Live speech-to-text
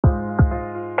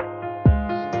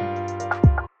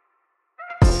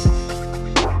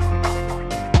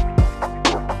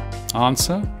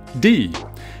Answer D.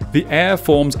 The air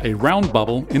forms a round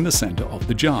bubble in the center of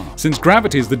the jar. Since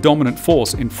gravity is the dominant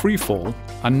force in free fall,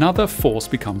 another force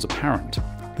becomes apparent: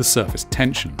 the surface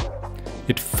tension.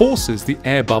 It forces the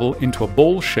air bubble into a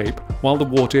ball shape while the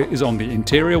water is on the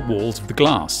interior walls of the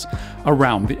glass,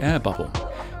 around the air bubble.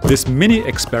 This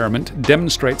mini-experiment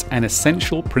demonstrates an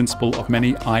essential principle of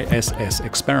many ISS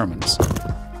experiments.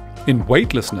 In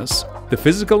weightlessness, the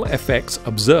physical effects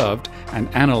observed and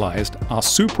analyzed are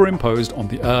superimposed on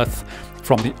the Earth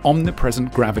from the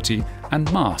omnipresent gravity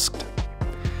and masked.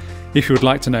 If you would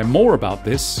like to know more about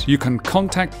this, you can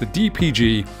contact the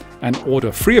DPG and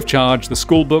order free of charge the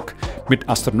schoolbook Mit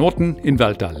Astronauten in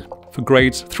Weltall for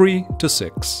grades 3 to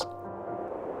 6.